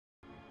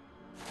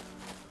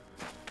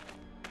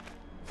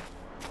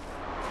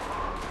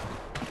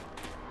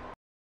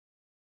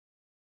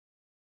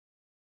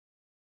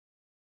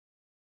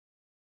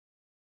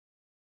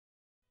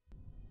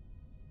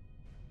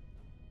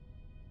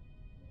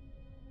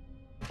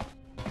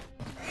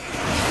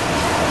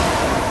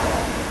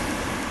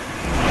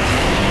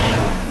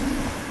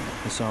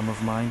This armor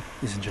of mine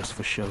isn't just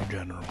for show,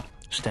 General.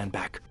 Stand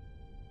back.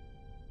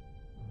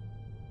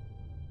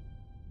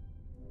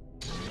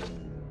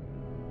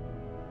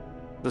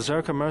 The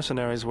Zerka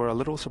mercenaries were a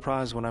little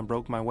surprised when I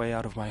broke my way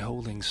out of my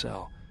holding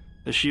cell.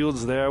 The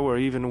shields there were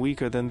even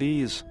weaker than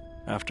these,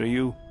 after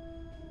you.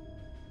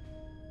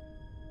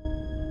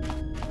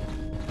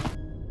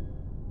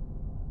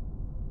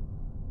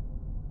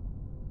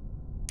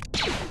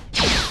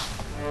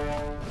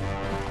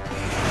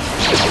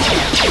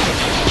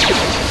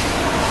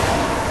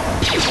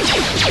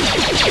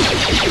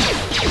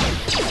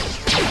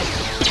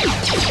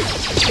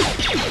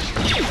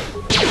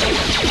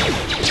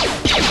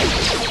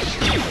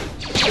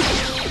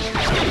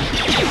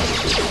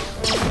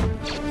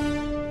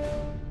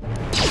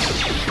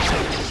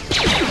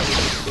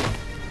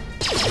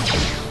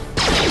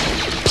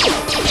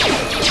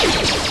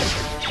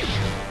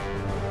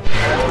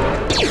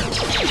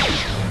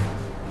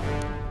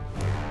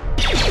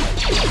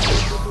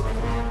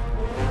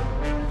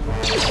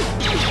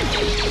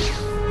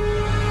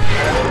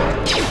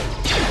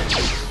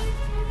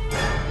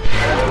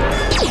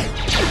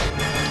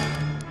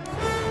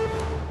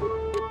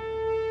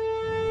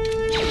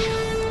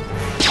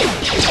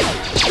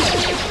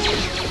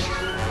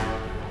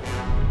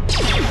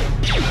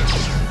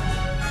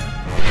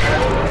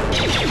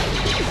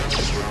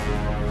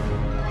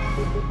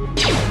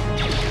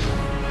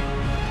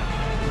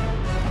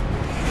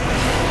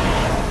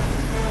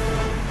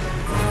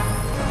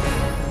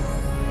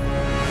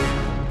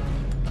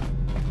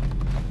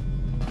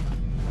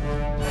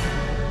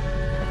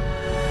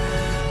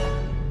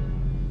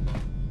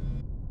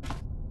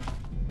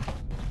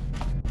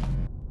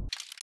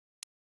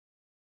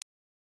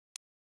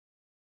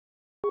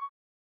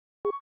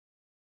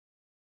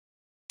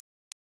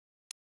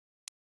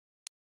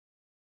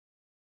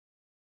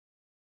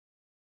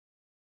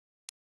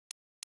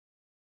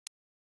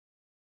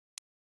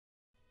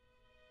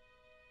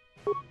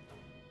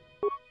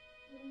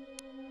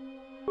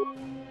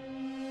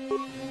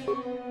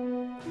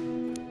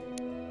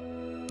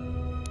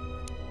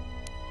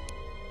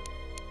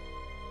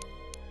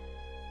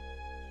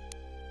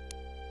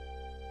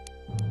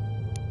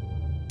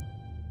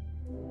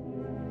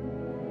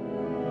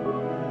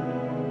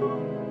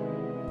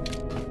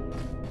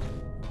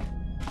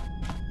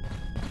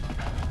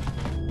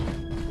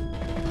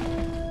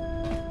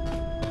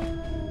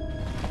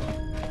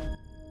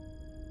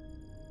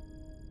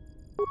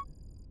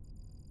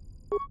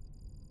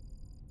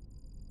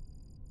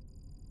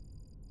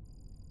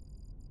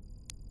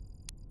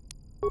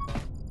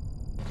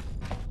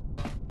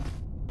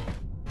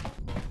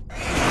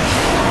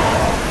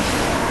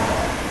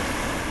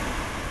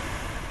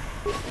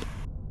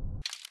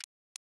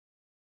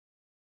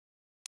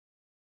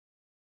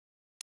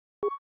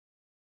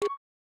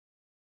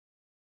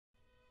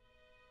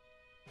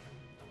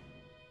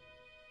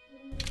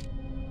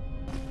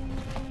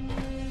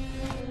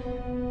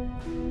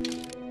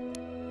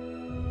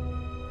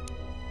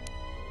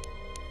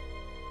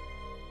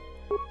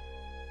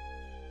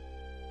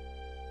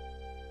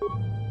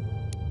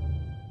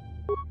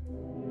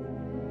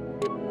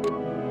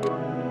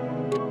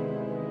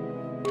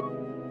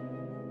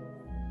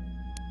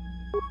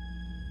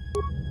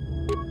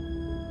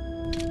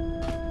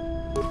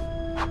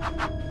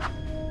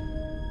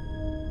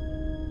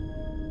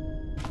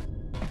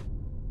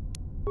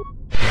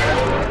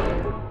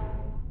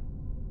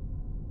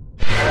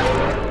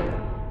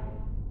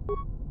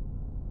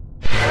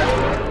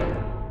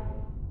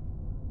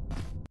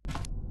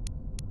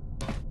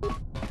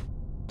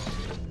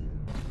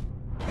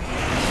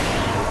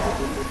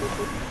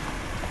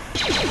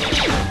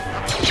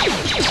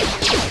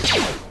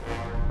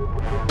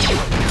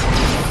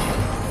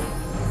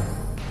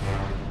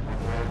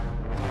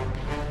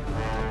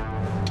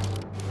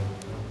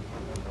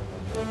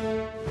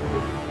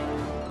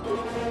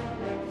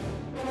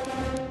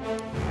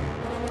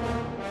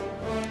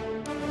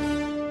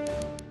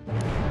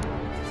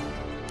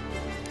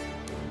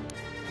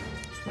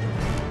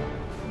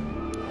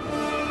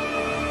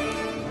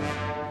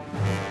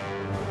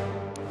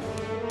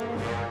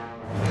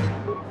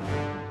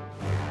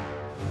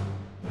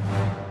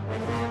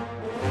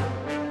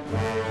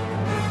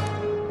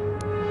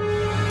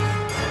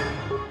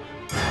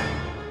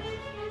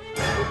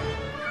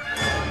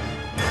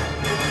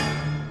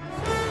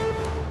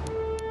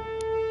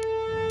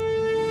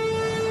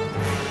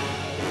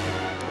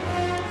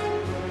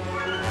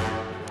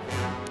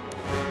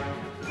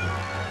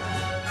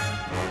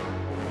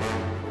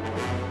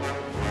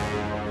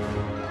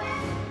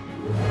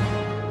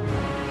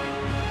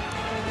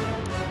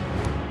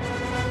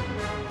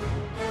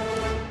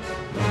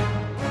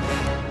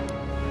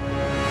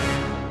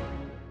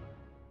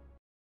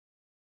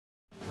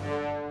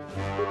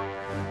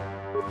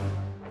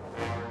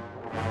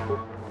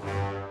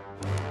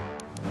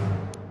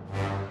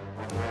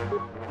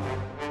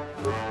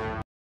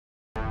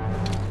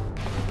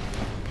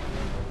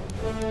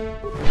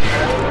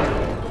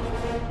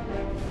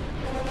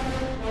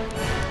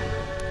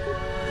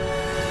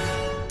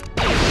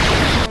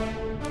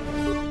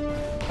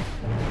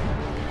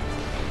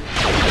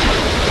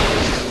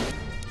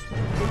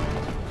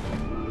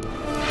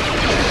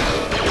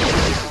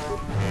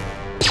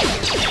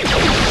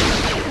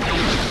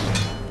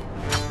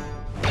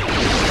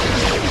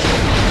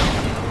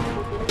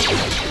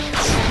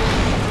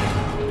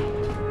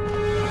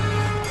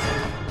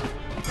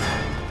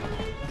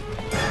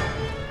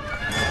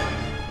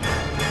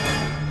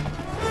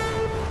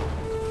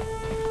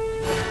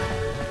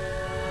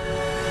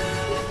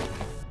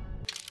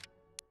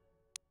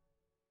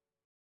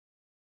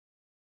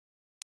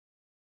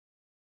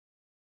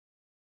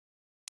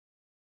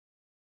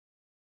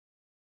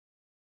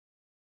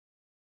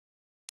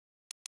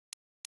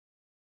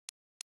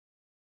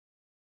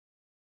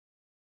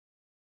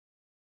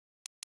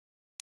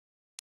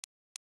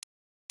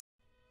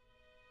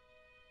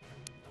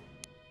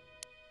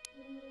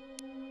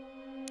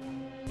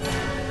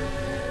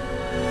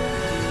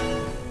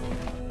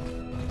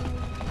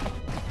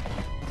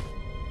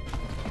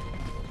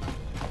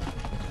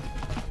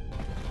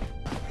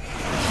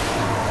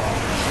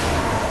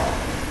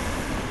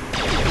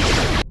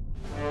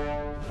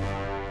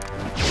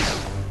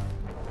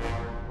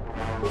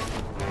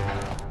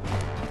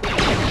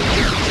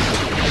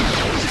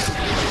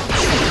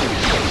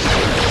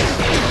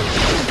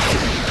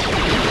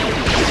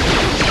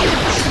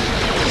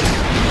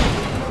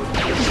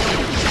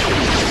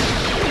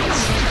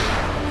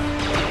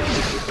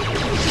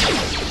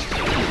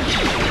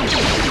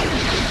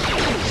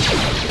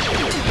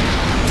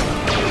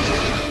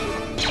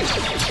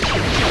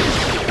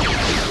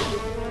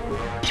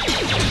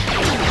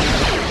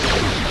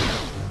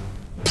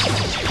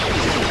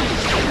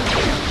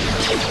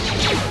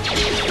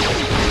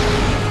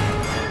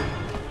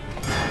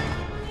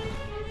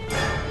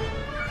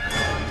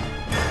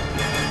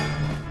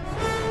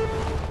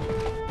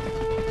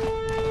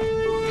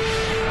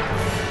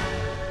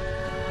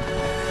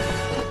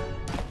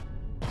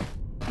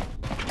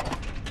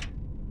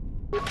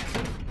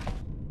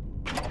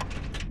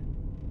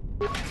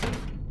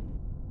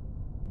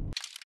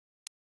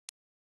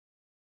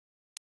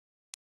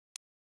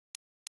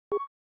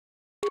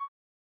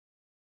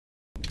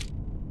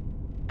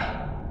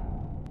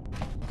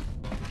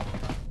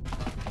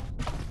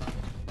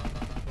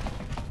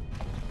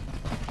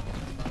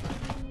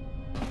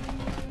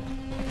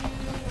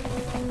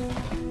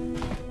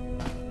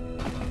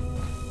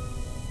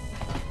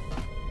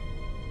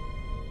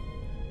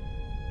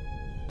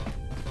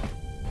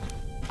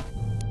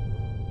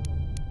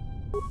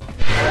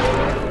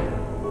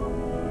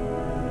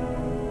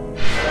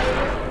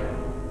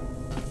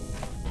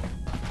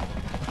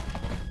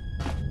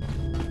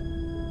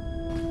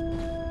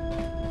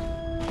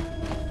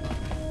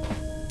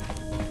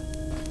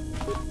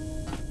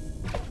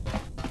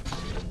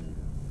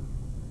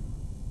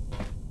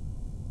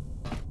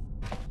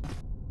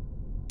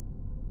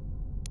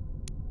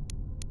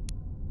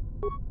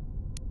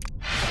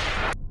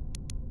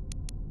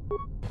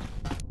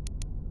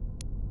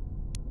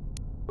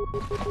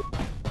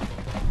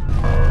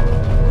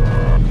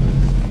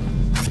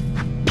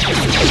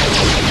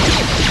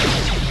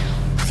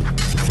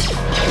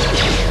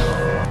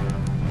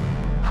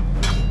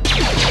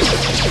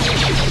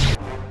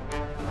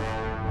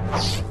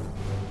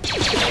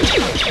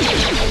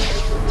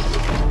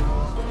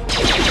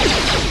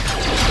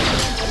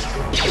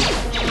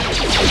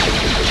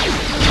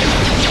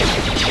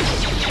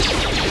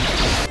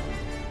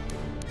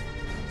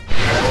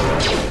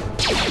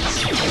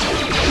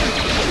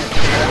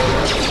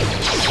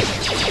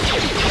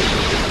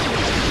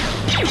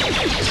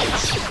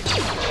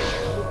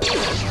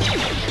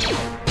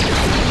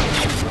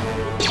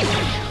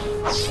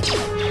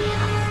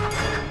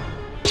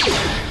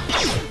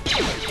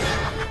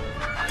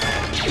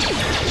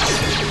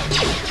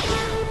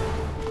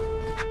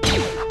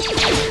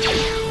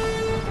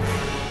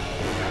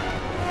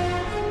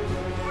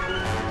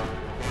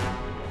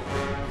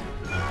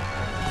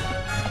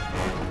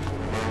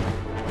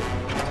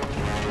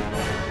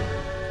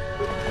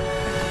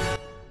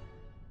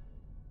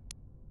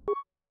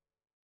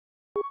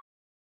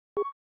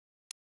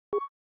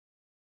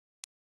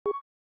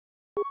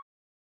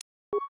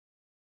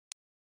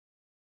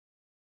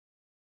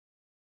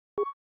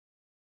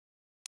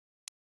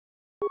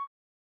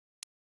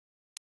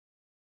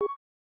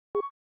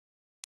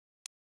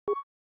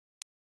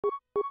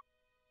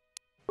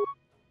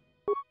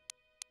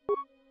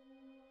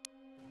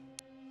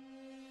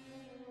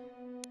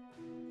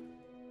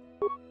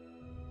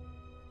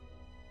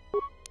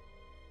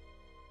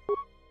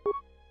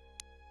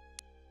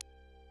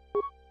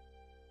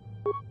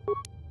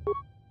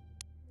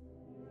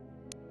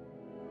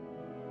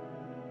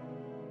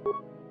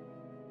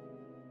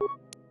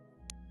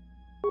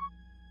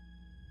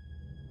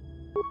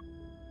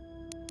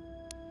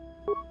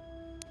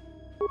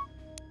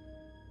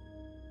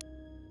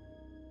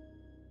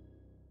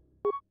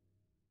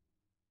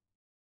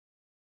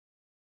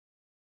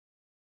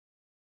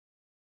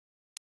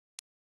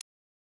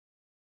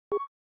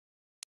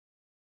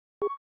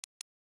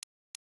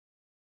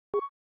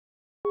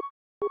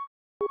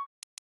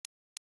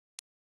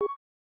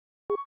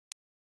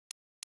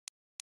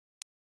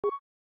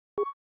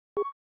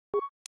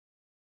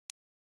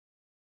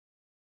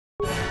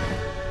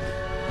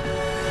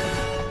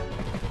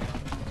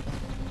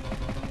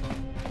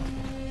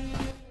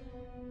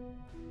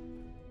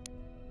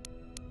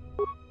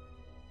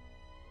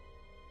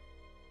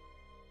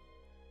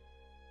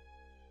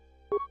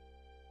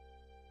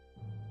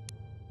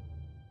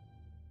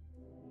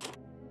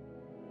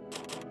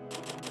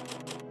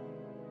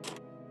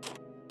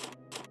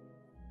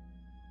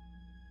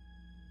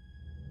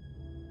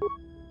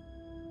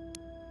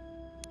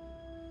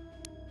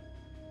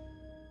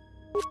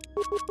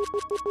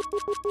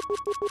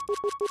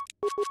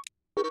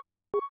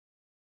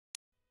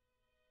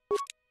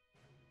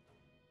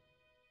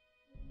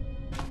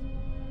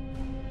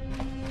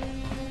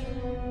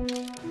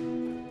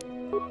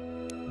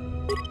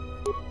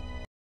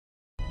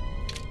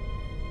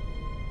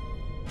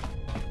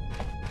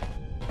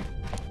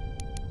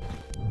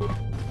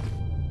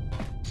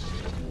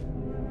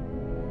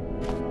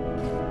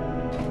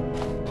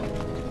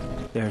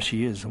 There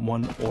she is,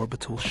 one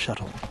orbital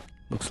shuttle.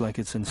 Looks like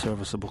it's in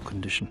serviceable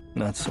condition.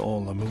 That's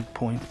all a moot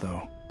point,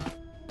 though.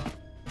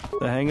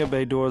 The hangar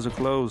bay doors are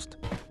closed.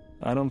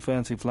 I don't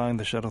fancy flying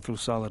the shuttle through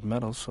solid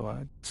metal, so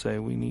I'd say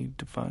we need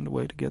to find a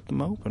way to get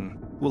them open.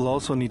 We'll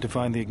also need to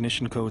find the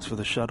ignition codes for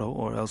the shuttle,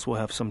 or else we'll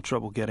have some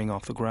trouble getting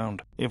off the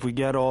ground. If we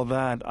get all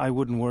that, I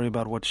wouldn't worry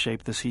about what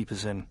shape this heap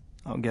is in.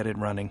 I'll get it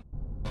running.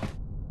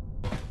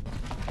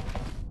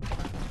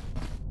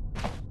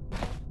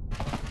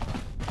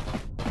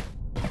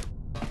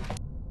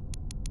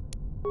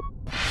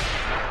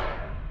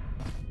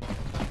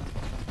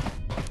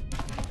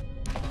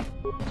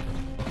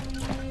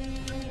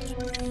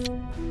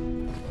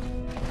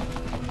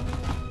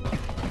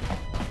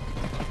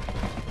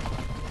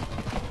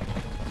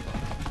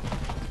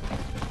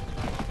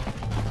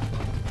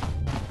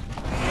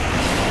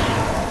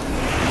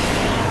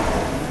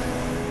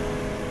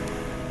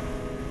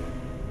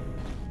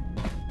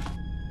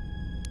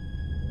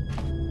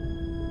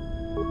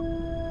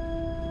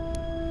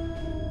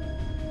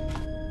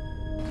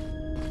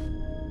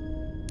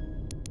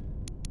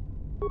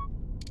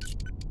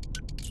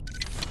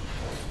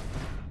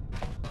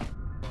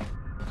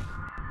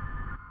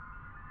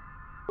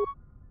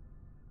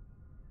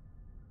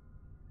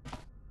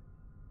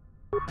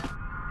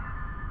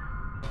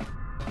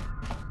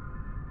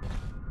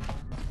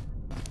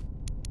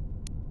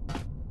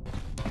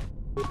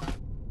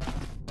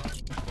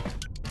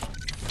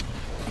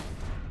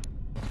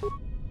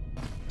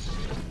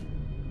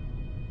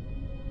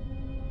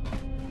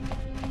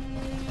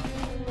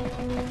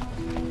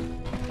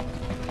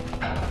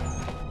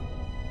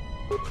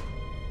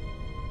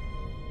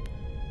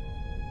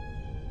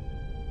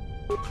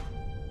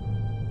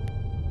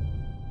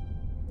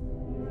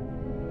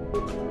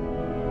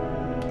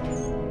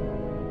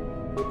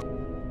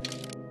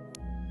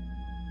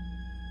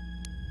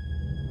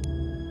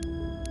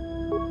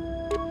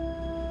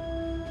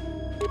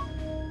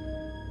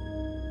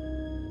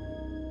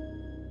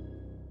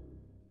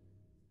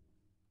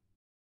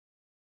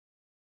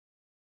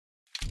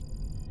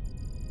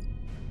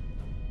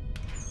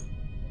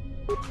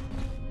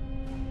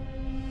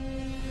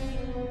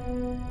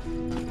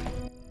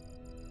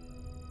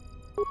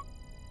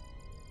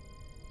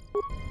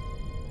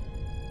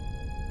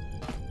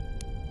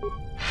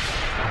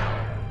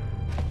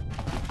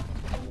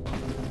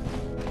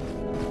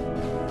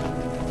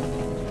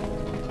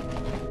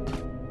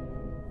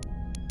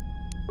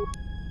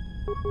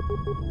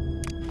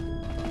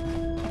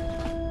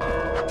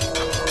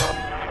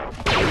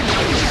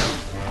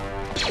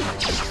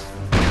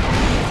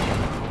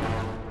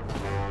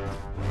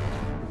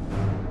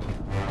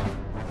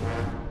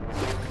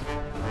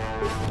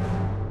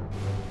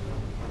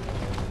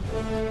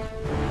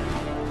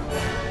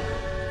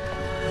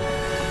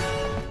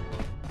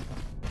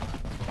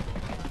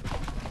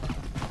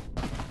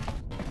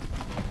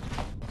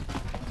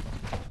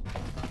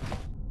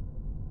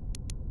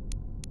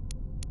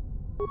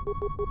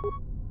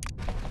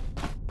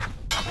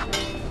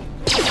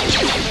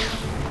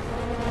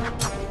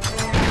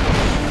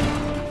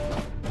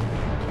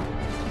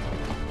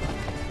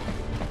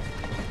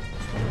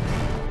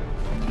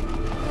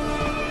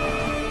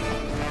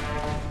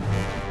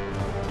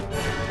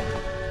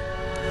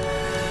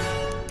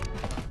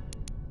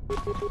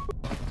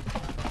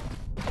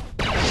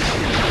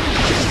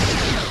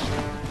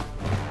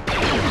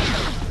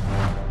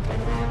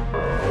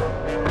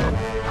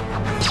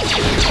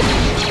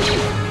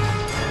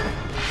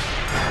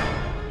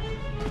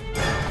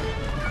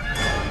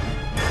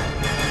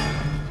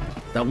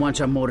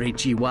 Tawancha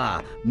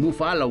morichiwa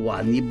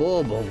mufalawa ni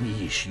bobo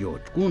wishyo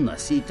kuna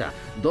sita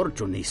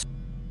dorchonis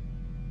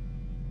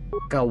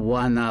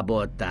kawana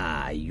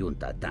bota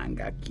yunta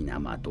tanga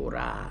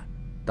kinamatora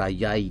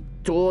tayai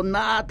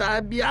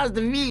tonata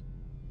biasvi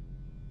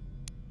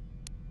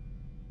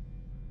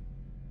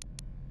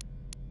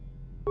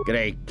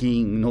Grey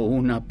King no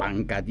una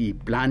panca di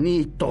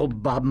planito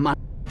bama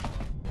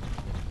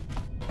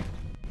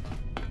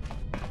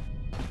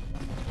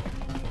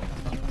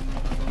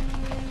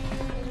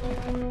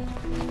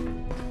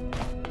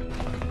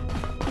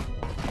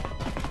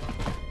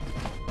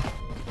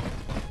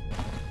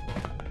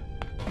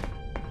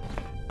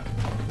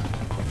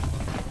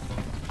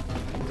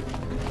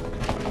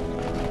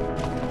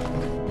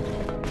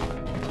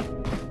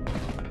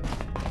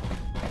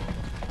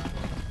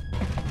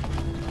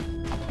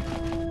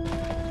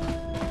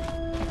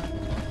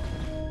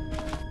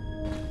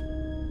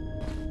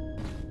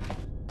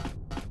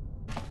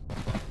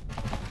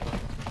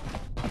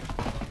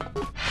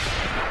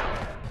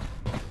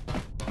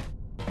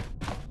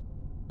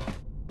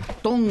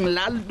Tong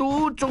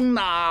laldu chung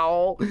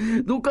nao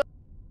duka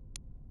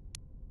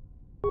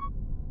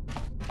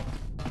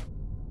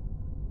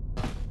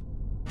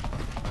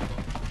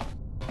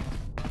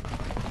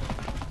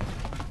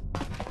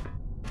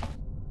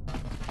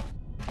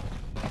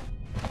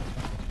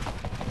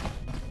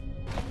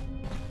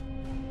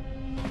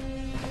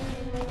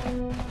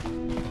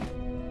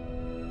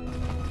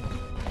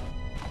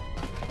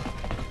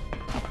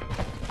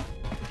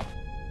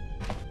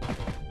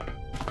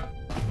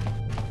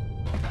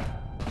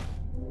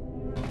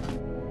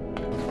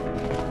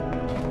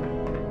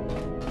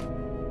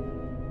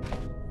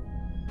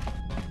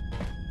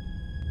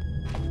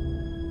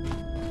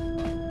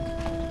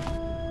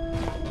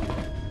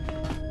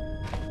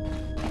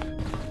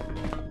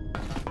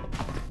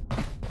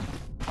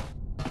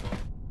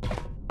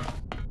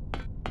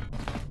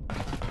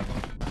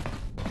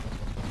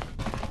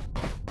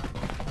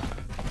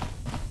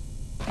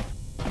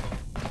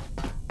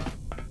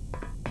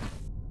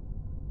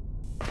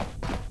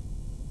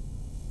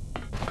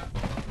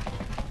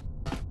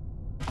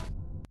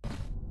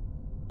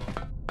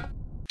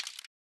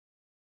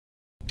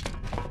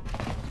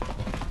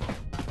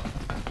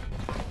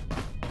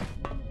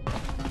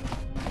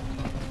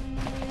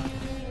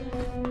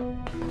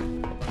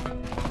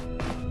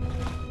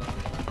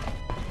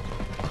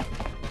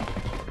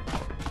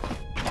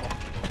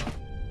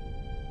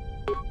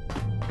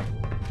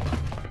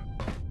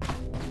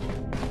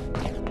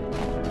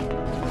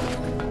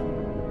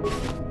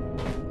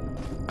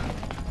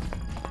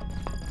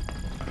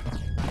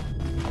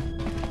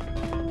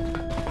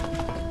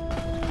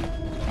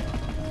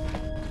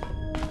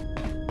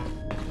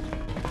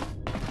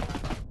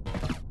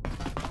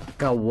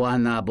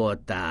kawana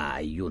bota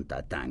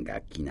yunta tanga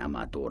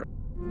kinamatora.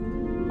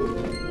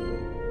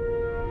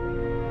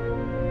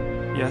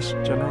 Yes,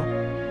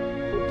 General?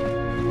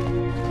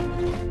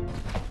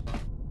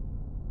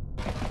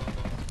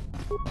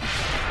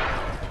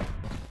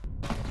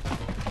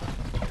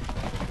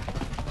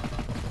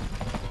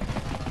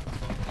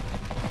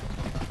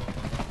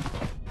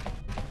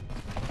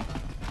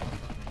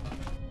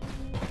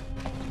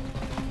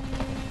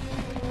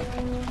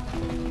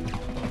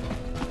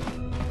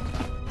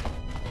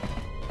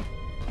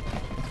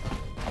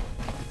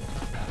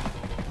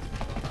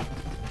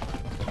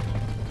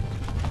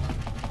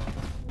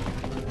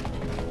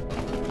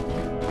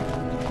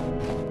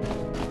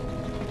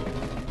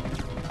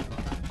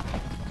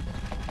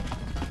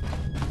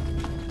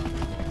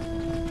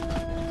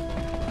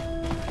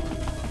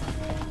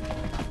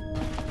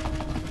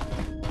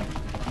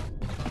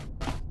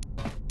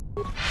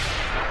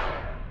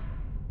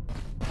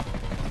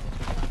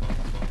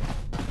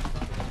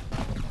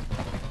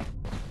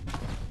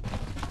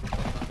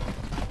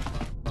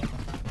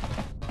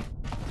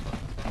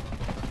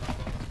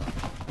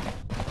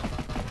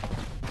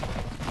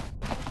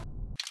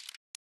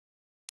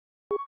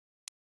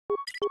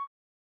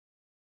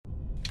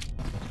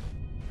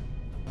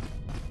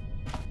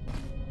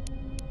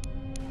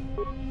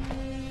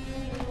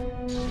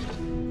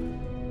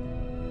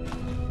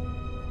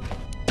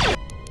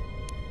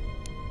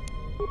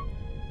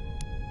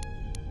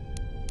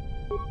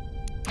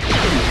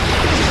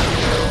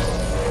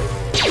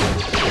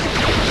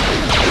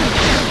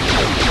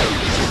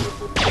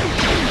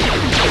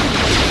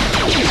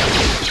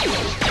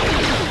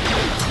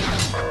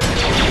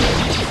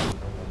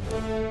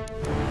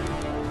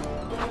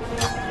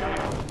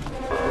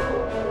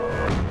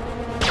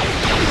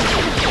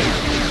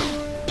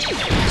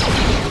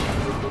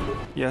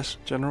 Yes,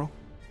 General?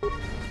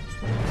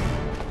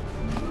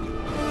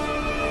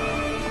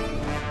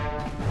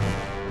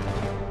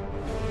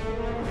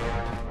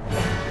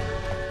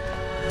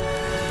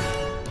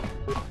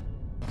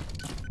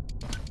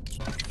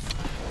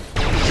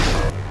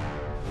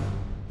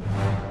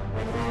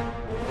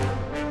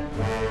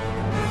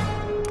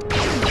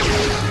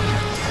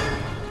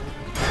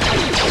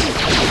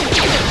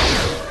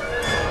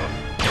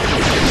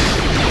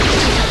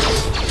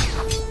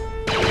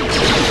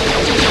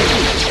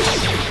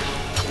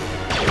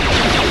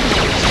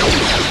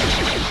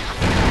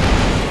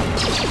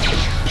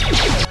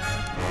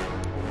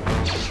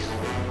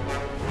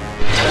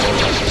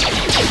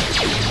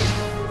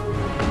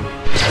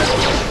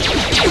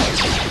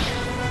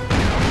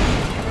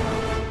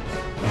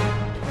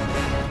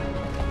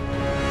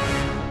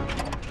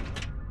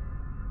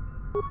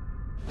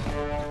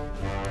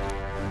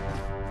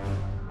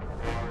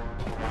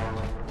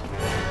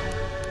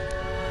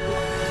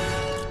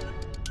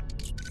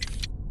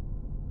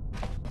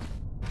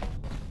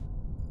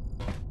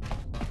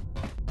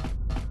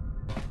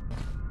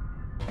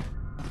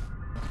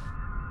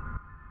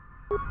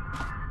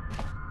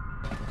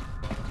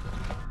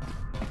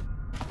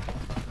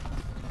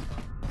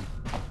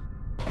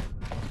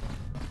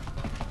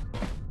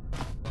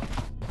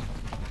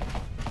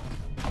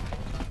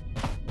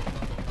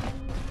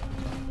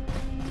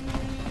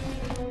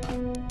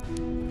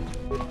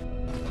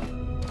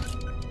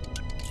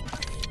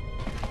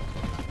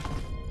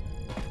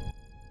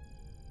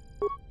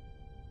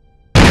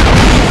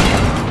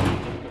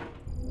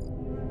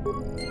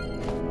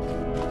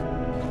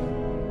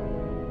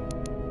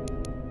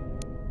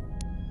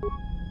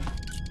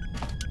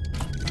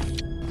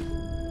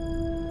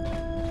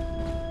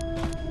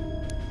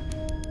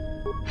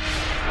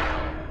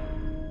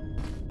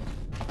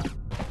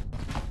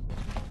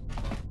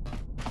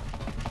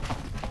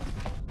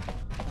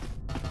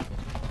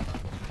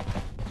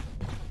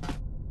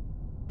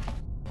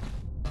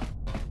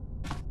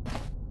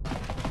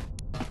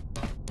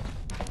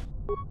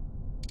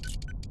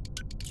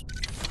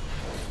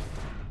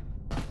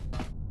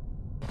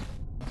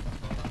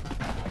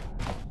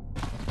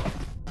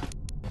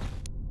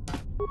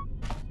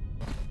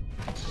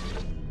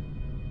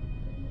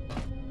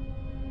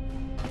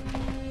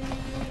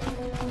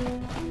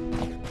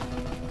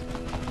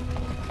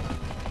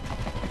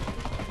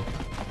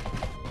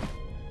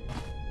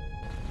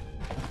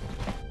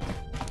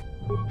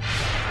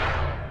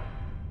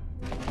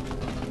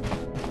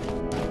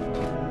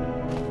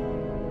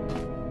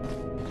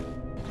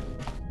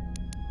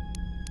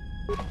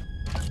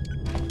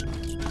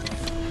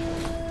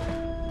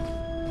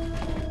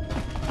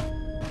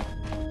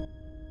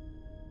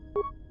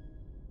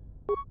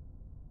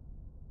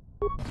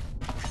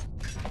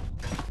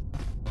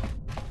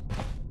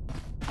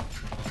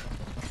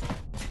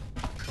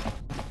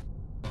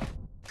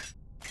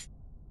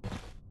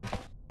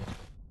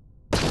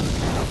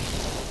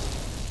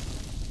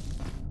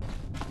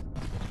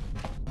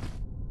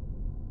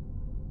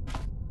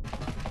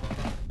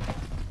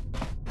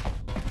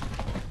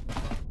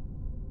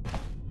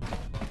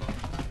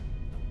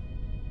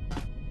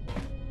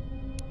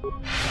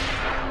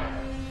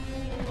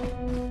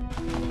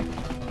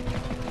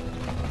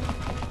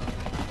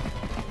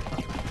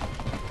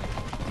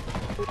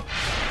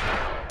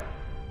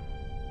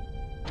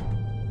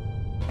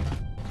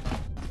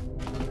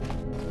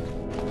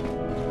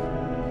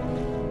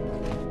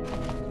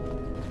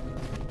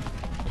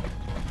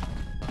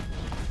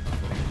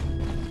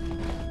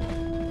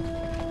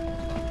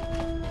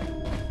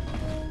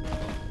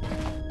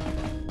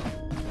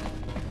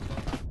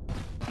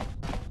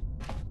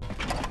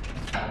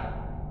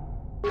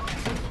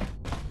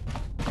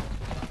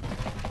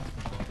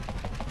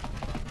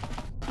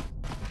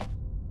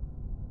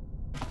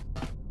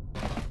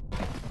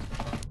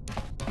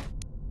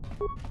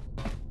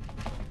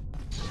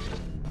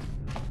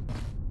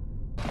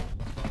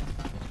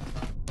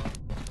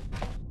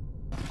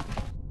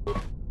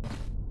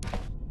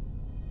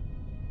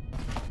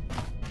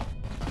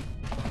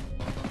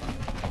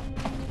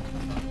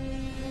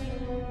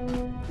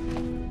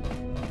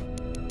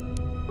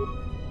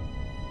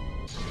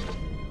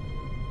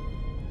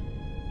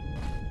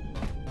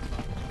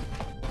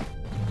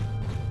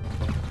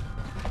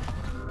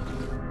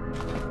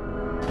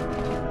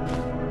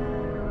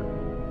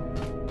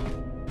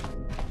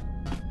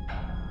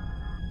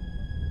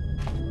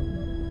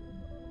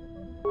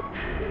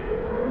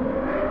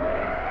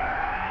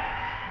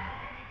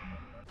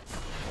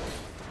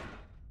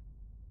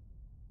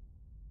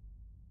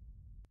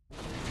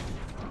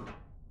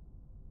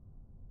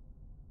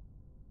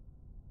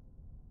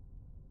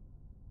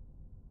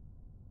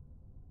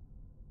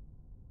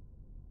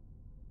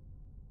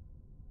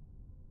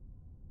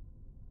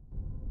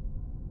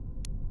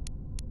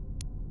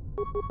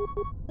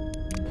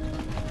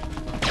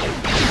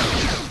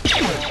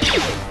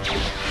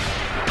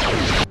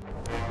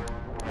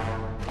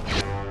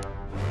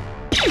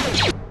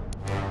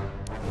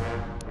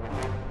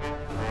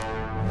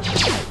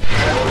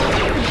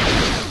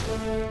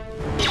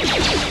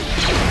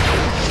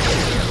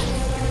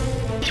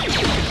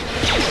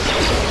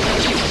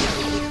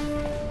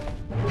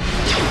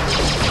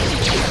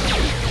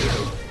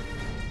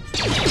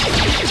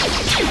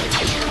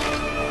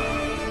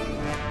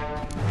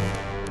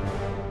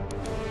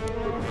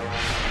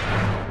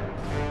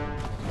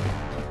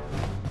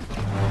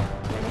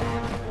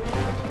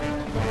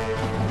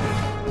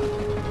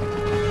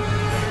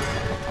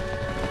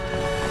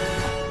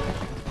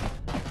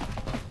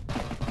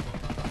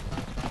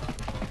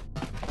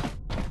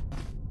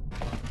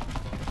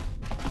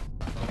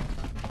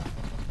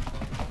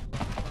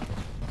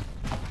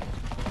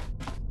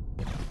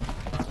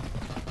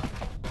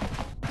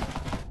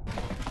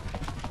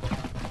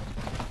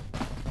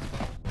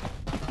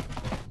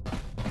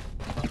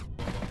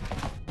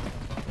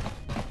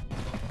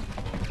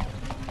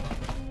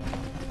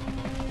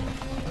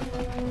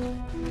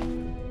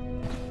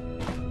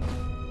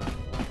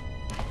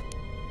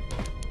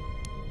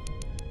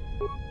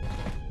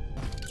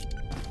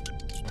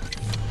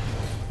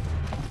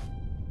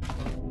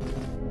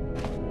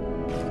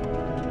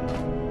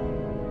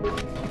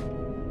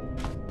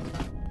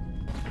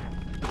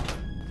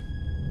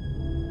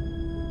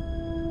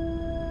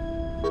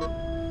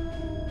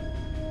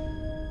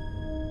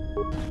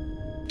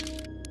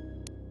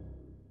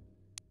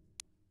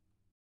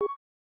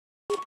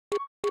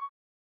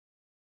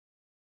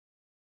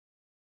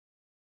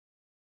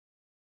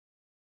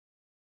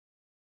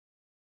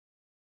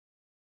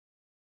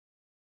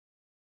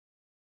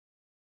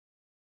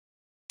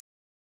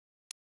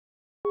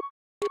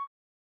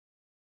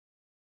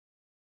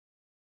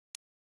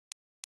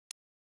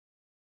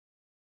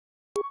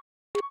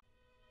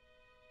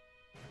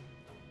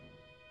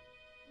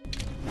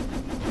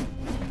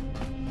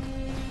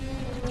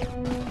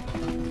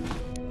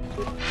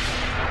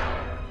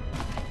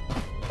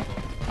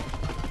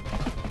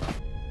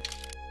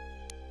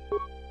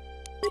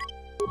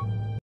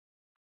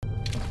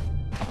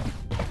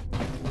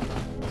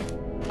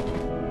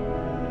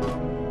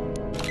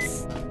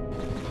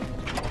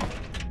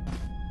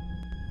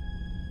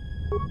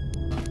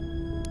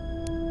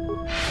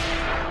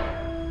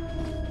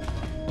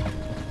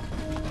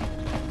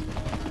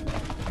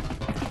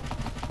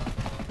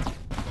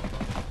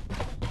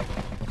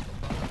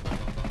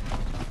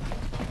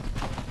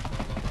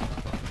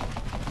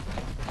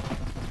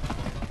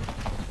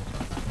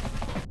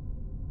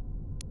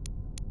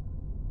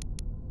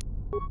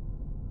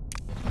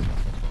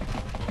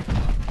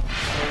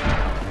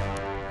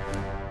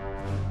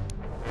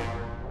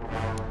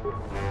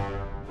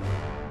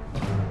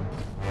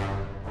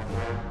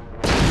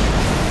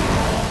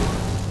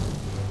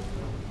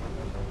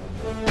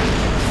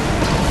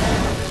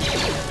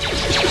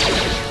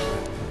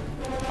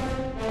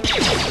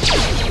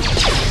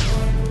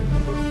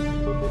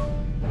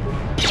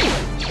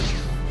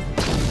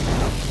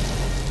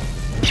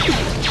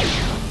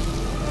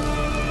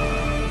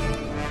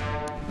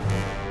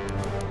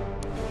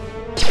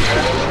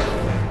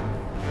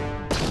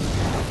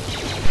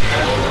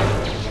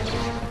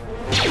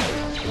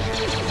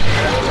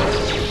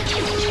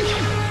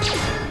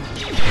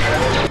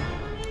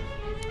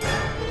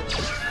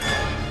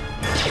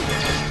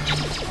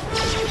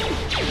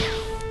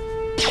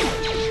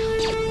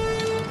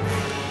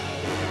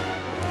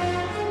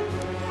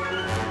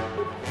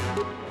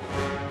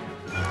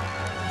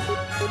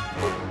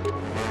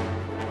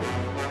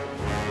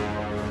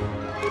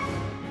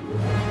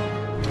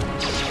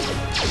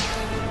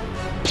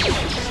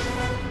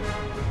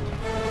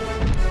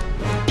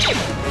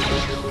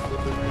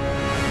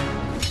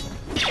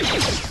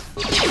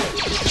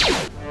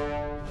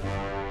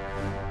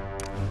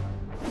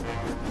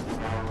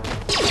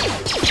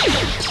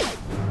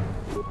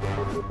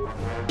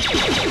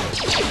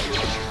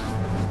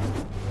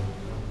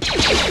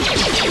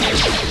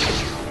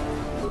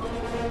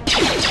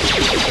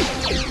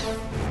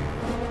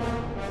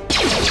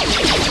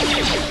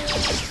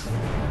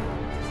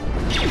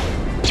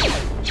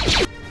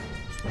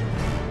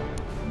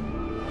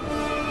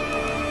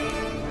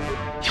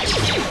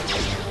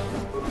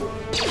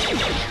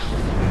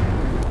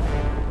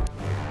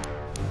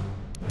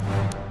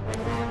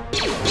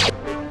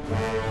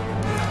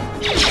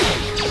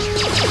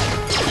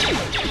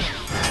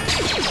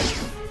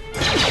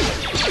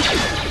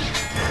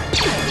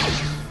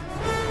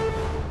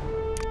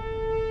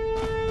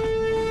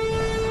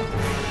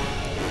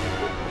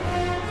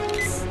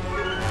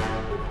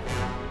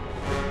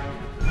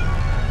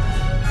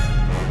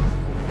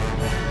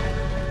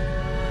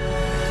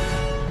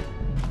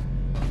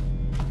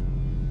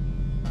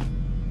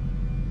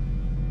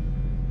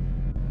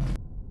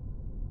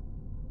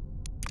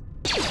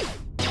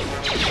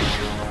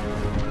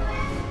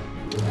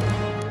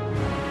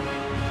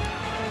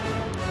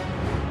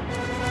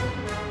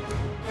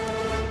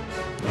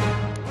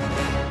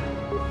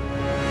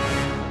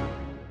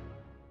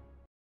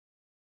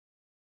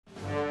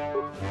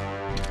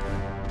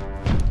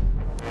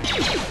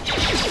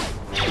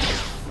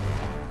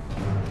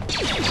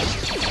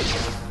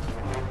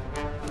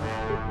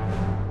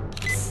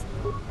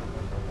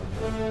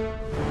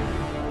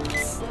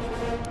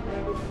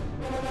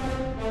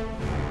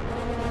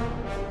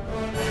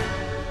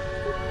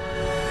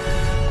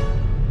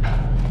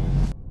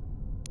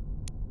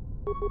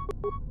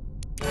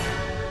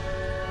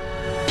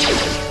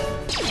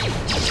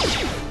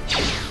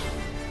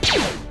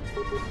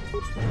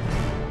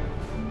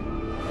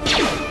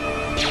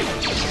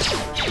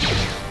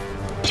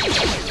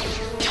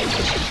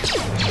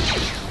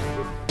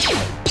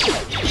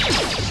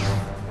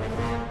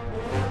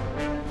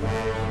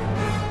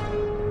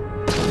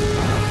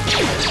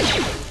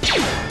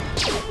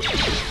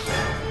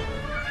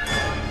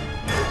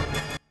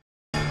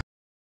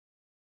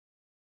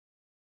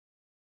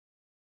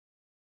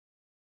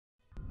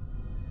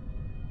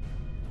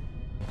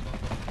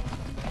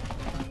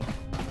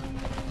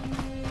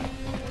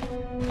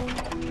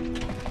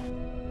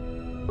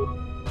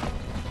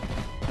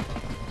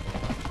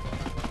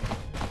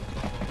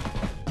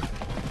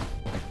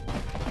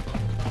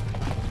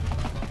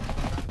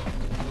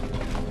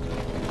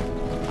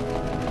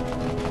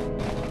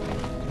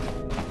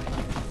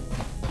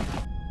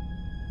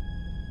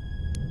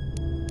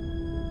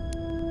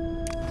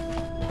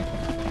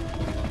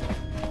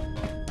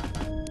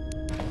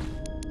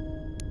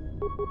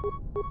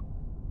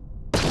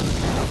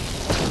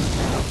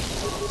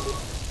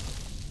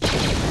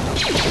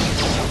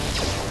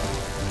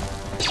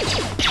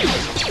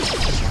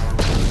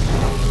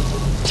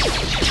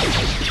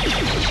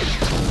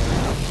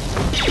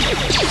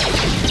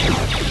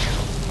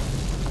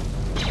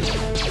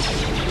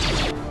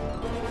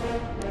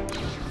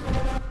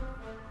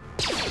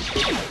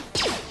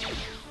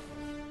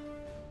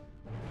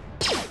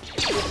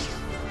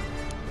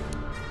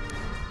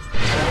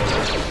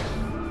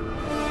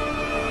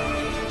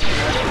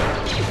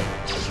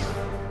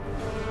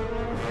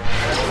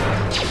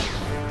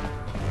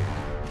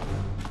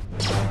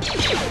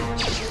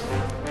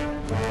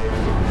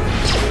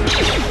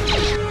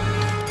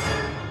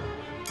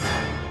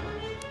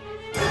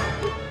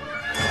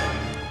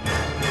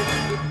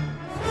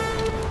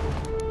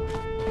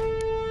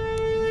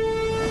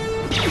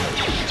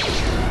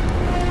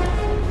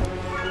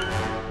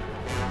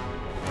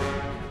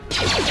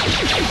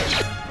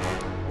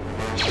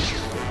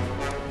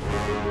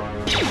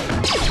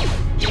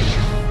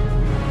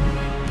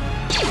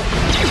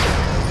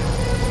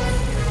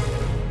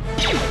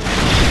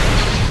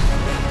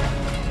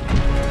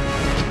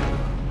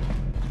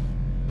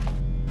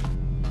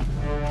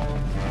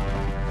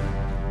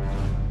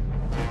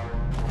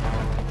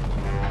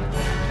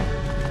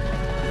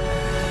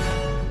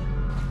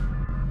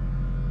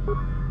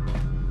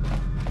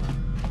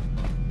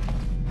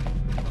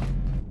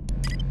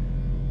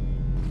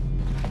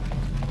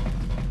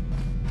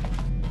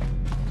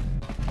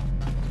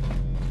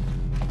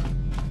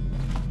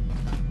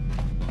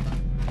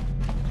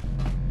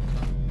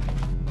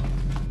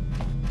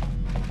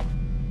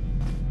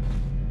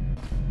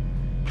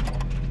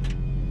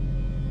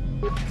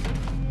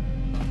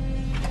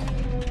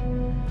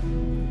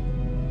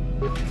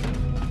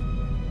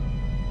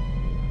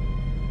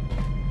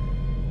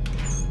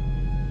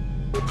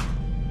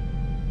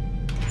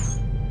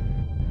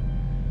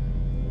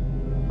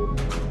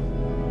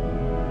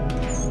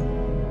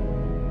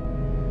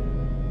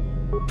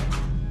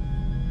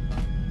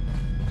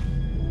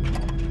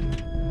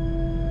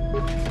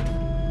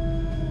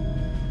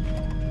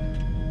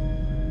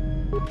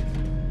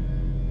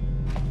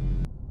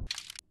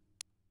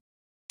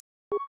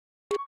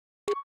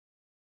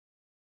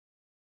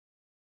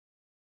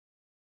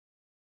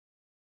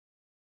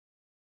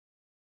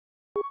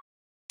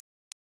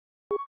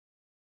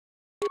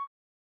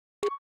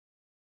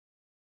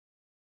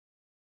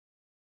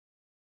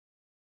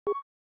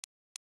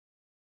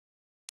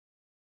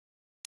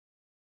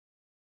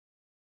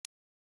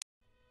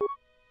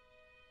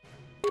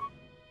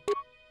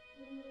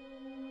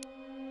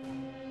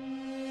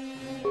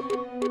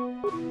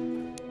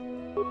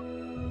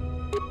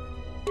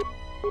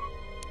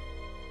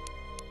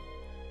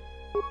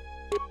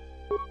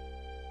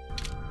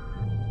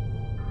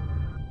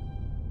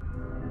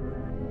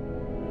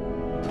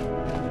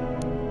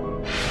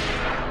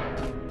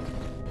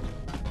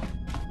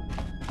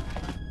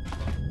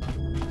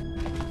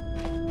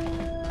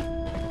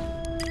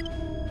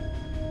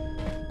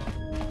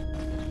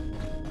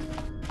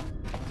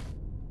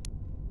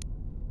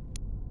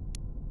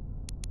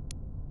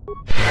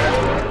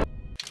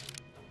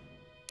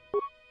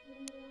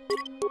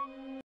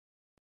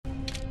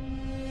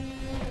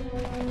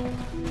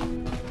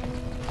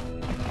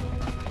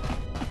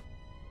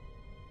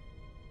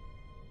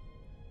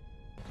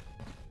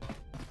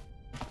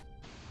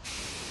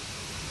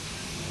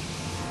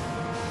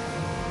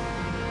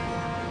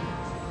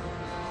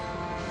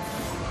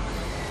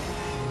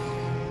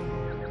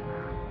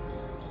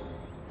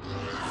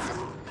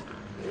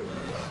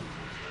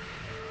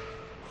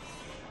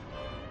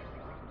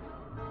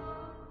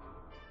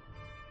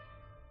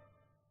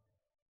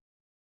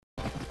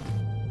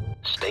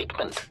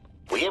 haven't.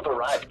 We have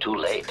arrived too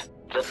late.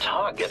 The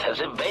target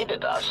has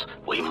evaded us.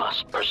 We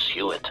must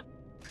pursue it.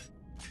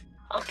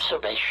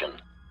 Observation.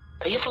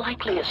 They have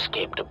likely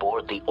escaped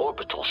aboard the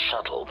orbital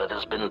shuttle that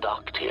has been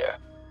docked here.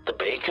 The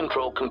bay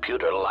control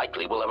computer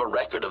likely will have a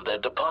record of their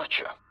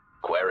departure.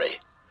 Query.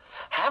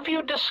 Have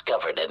you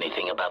discovered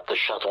anything about the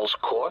shuttle's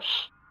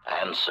course?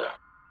 Answer.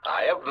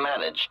 I have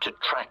managed to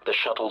track the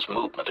shuttle's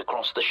movement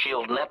across the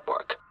shield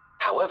network.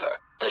 However,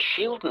 the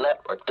shield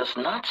network does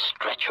not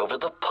stretch over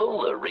the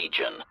polar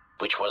region,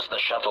 which was the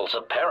shuttle's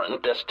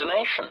apparent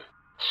destination.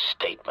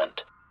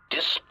 Statement.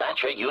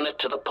 Dispatch a unit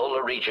to the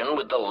polar region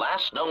with the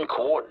last known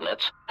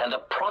coordinates and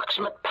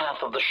approximate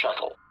path of the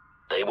shuttle.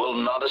 They will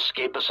not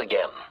escape us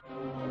again.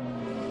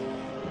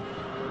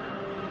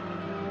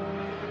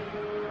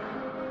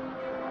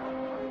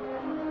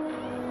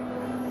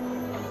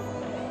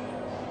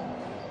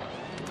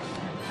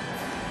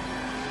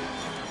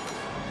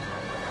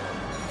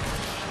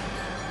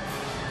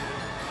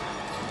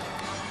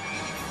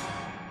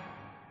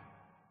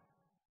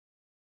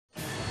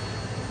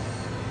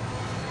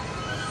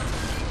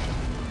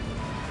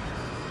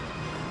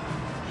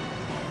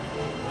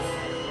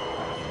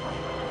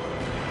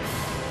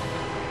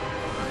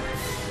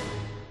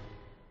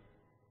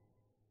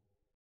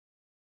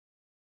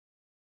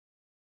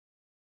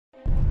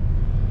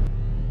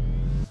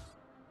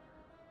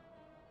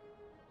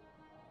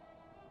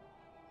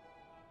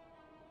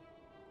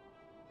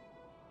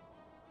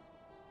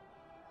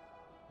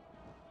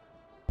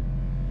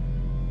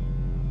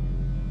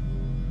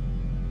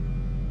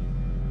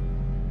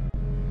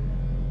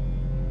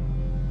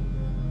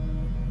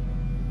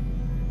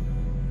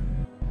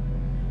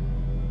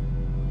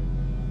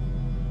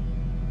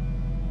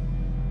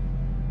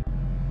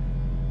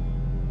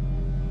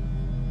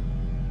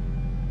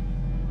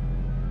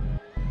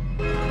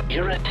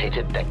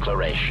 Irritated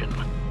declaration.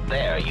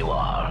 There you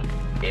are.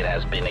 It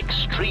has been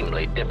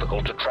extremely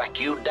difficult to track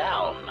you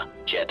down,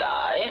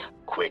 Jedi.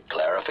 Quick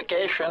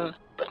clarification.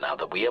 But now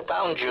that we have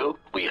found you,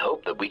 we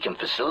hope that we can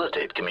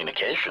facilitate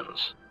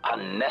communications.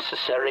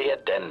 Unnecessary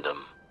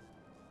addendum.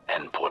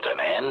 And put an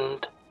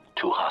end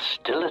to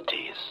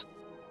hostilities.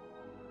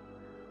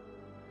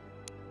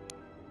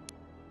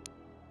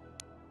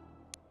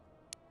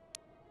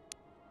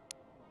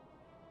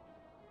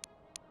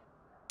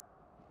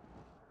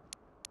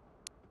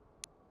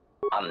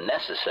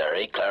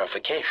 Unnecessary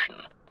clarification.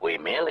 We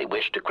merely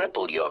wish to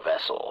cripple your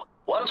vessel.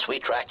 Once we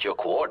tracked your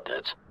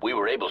coordinates, we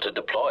were able to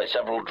deploy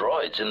several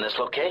droids in this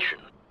location.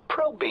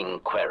 Probing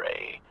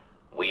query.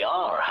 We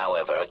are,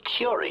 however,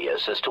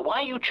 curious as to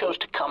why you chose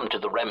to come to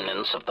the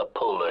remnants of the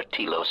polar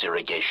Telos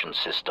irrigation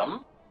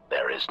system.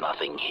 There is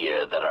nothing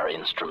here that our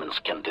instruments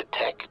can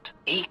detect.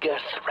 Eager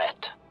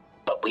threat.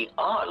 But we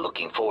are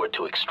looking forward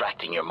to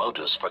extracting your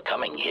motives for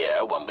coming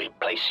here when we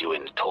place you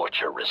in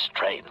torture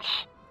restraints.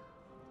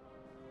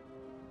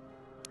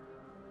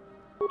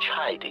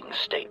 Chiding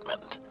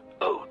statement.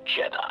 Oh,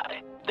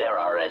 Jedi, there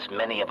are as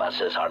many of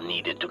us as are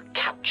needed to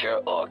capture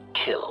or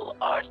kill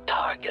our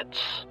targets.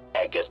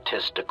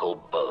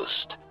 Egotistical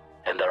boast.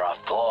 And there are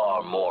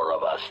far more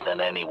of us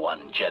than any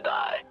one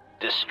Jedi.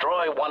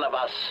 Destroy one of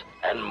us,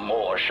 and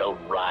more shall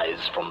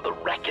rise from the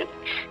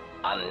wreckage.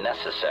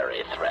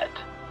 Unnecessary threat.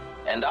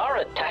 And our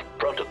attack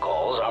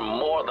protocols are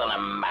more than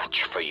a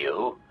match for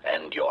you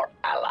and your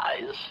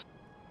allies.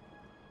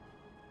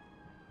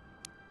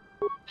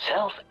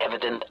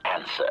 Self-evident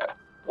answer.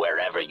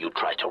 Wherever you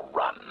try to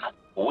run,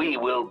 we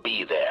will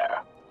be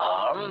there,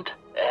 armed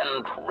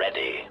and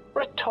ready.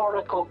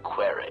 Rhetorical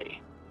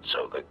query.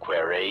 So the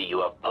query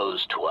you have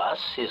posed to us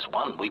is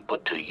one we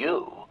put to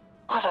you.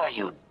 What are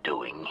you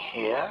doing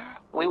here,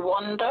 we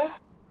wonder?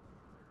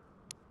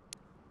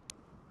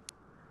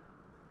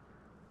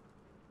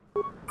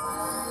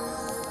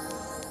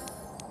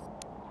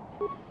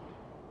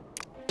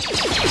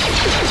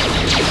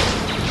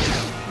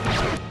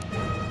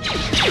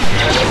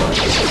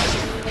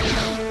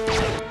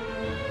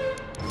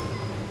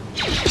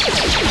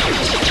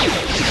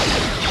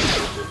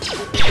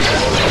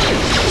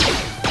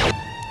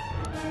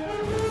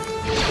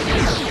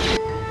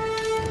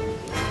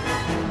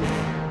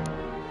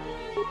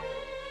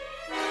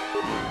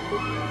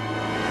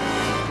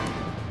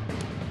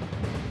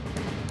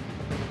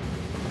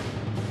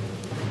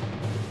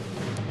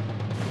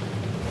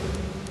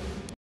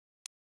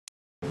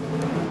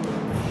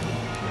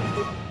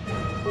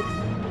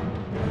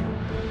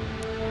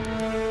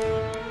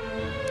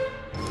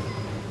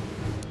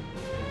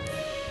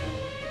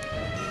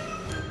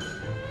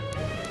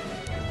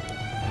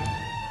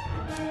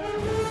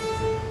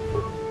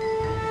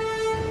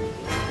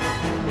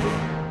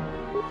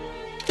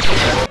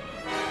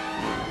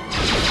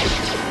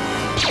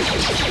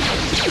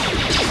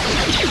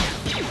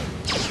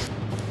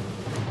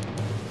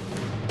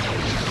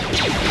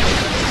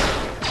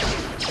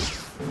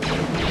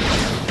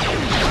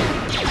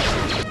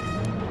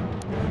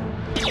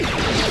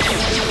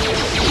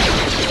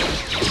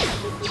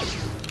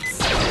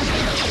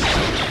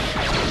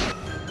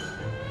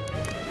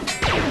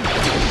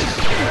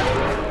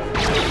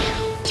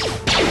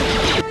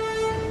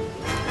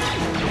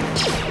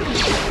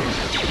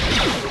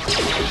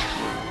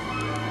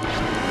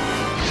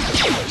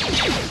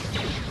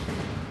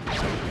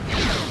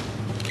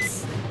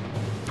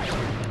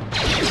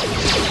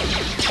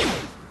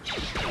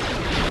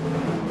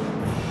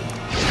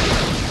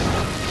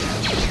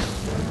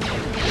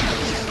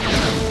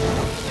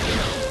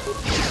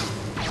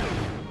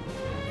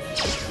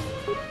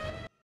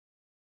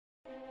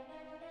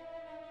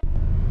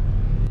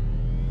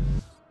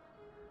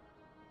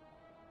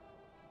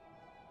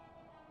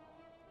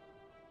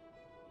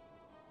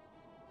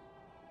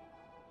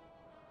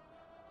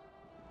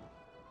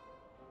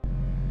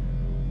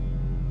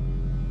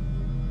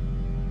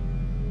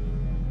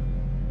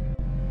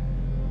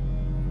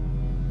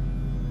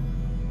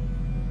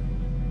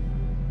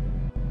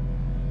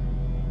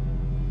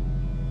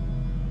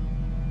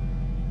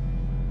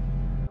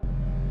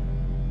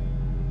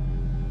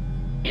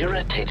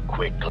 Irritate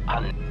quick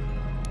and...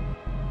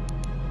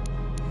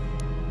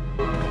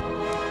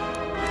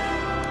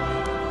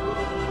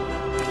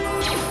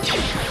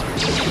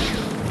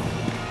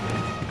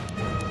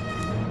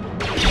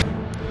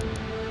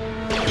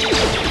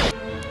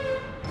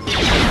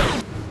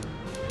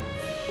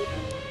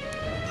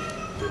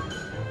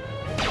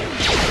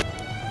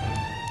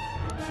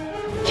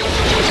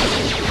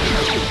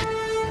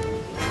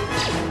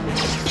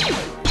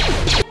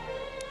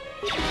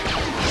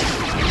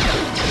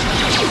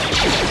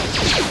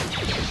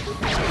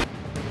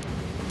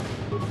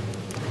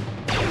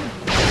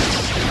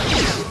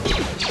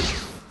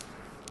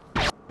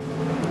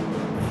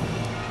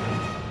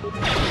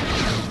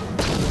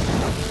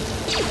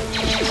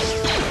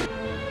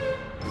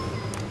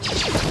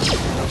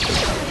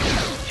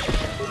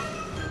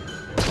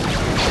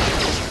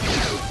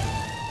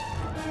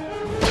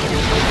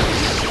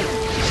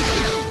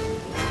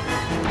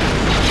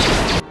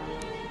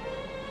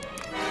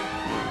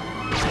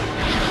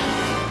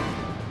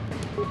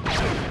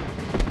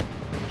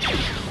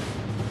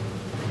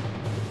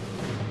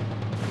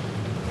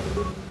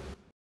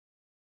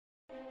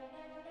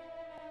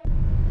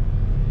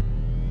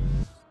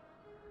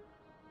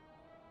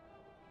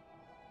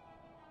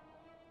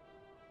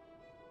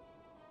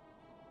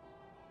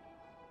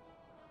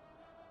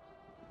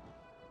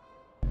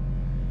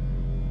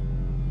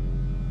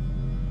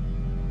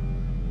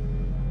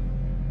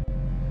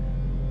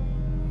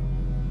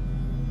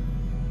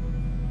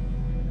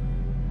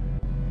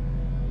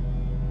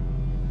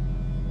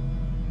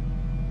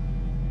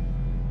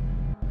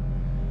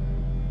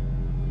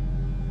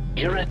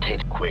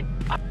 Irritate quick.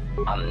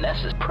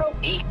 Unnecessary.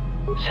 Pro-E.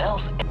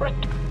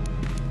 Self-irrit.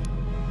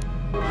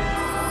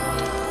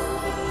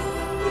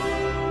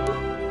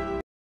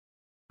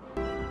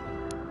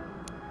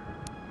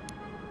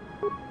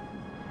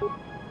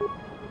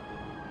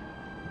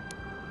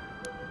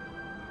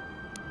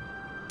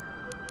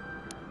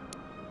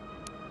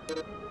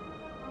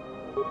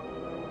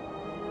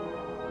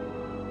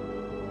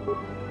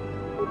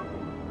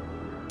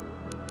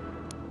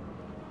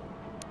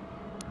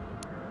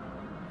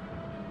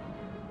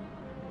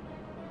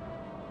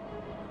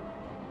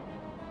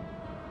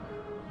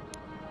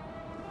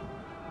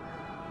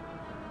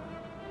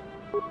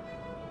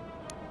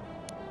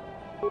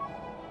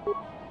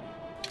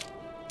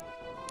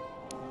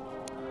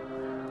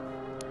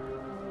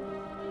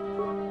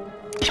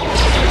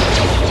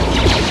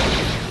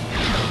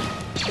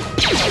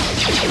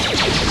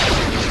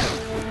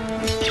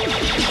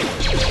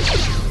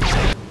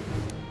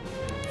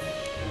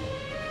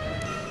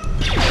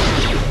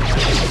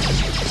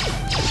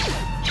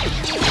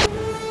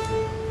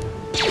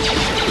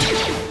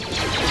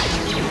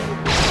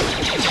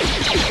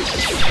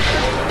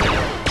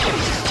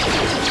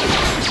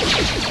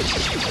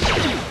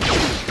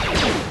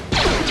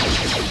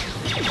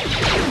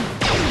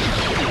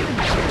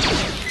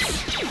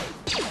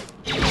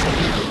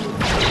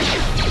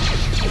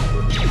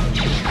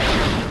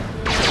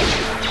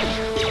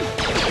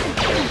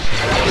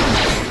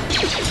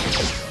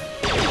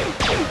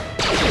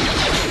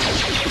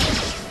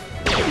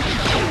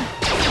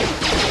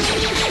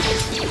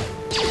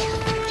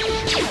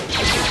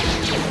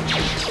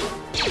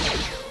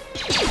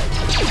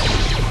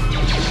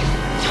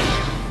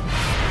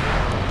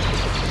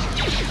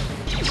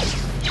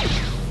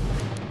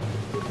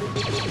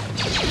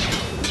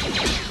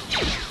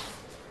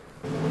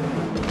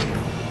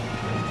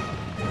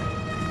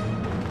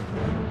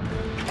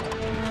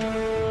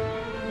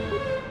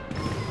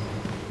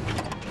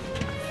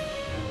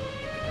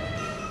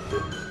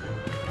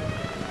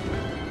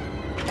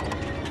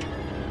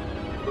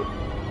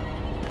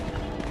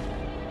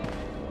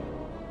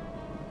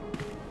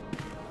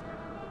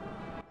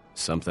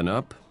 Something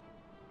up?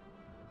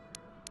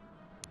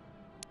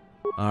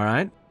 All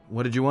right.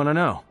 What did you want to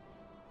know?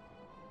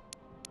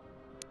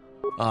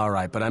 All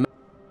right, but I'm...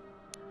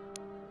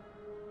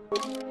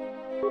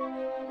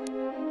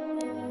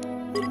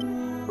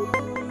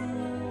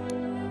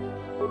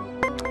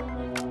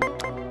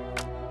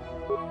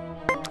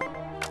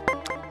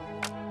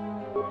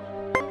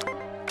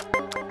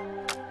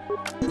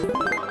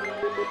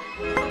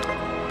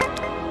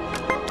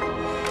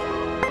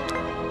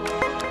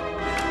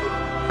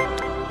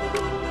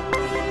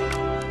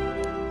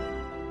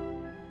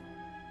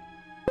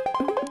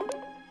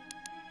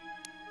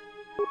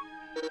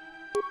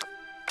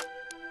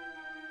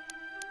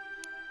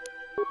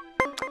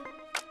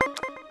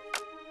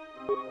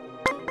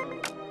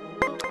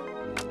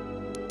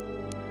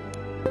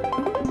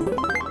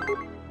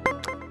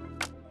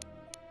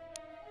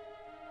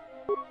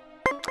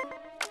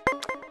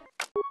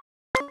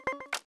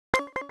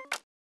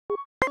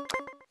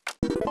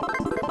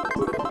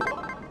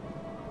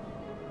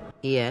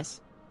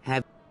 Yes,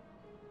 have...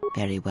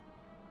 Very well.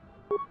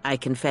 I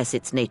confess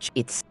its nature.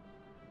 It's...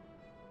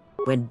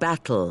 When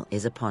battle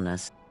is upon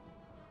us,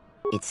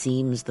 it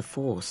seems the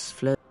force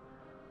flows.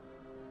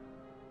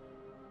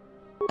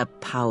 A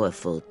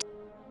powerful...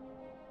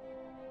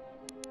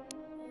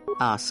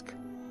 Ask.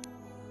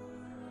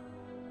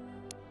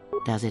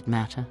 Does it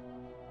matter?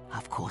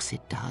 Of course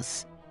it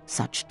does.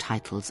 Such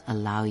titles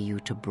allow you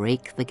to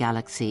break the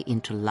galaxy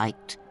into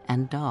light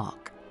and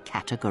dark,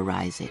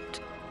 categorize it.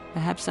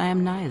 Perhaps I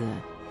am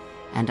neither,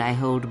 and I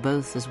hold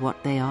both as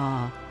what they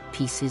are,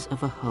 pieces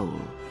of a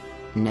whole.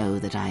 Know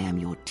that I am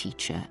your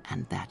teacher,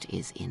 and that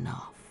is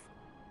enough.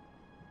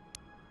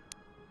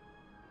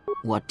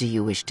 What do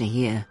you wish to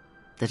hear?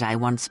 That I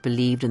once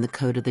believed in the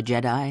code of the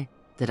Jedi?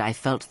 That I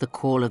felt the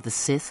call of the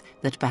Sith?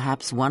 That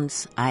perhaps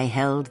once I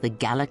held the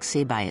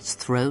galaxy by its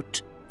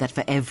throat? That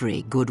for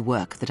every good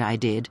work that I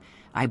did,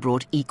 I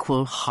brought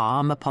equal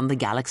harm upon the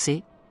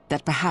galaxy?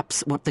 That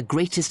perhaps what the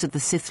greatest of the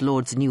Sith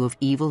Lords knew of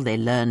evil they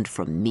learned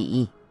from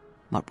me?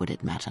 What would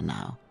it matter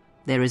now?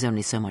 There is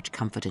only so much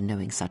comfort in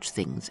knowing such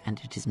things, and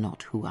it is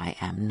not who I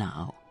am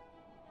now.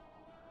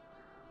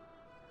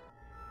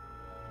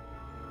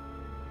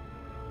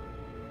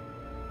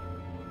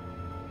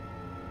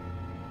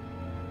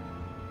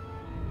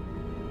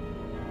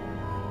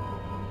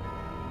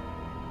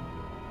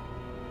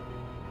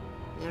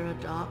 There are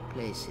dark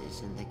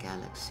places in the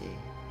galaxy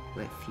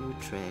where few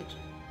tread,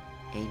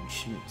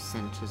 ancient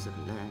centers of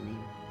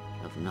learning,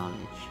 of knowledge,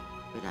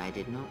 but I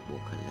did not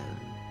walk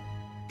alone.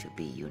 To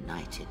be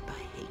united by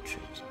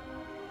hatred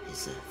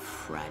is a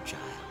fragile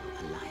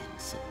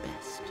alliance at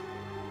best.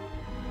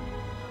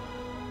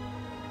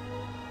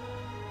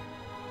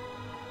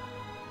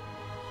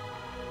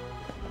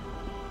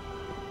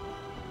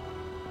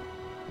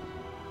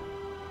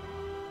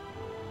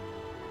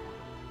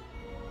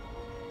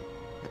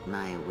 But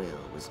my will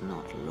was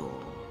not law.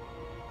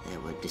 There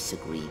were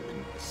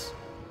disagreements,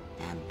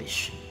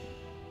 ambition,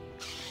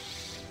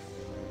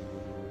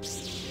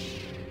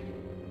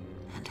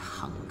 and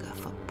hunger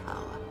for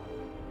power.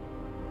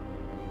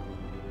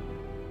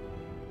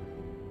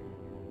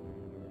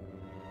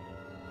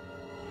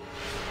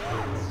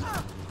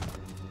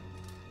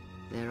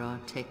 There are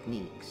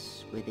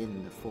techniques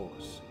within the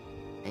Force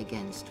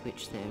against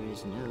which there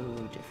is no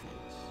defense.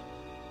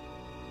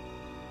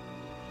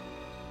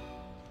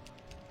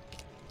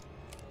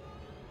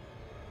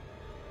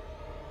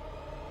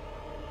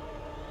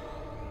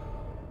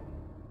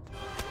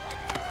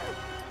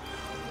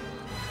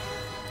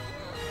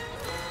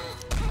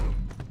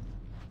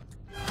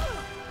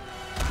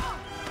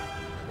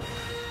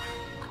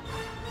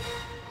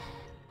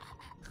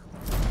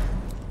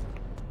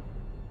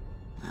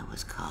 I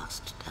was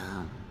cast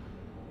down,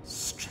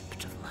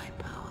 stripped of my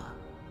power,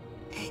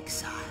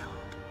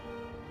 exiled.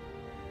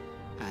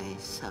 I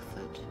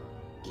suffered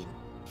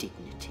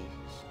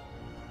indignities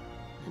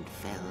and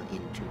fell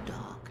into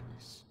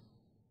darkness.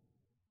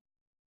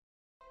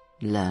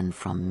 Learn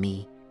from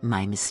me,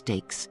 my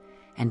mistakes,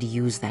 and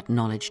use that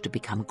knowledge to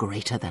become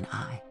greater than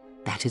I.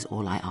 That is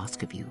all I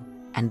ask of you,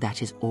 and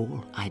that is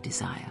all I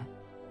desire.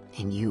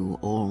 In you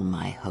all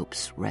my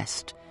hopes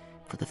rest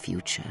for the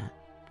future,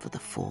 for the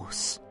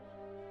Force.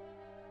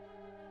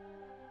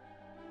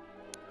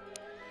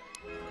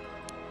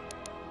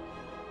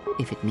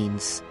 If it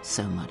means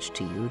so much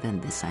to you, then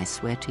this I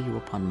swear to you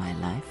upon my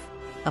life,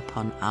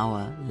 upon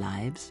our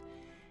lives,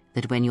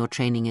 that when your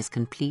training is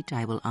complete,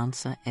 I will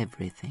answer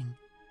everything.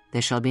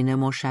 There shall be no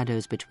more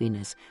shadows between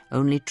us,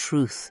 only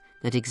truth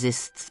that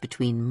exists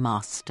between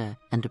master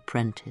and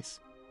apprentice.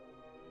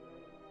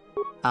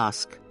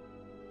 Ask.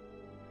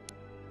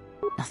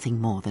 Nothing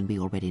more than we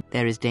already...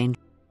 There is danger.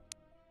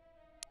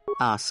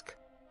 Ask.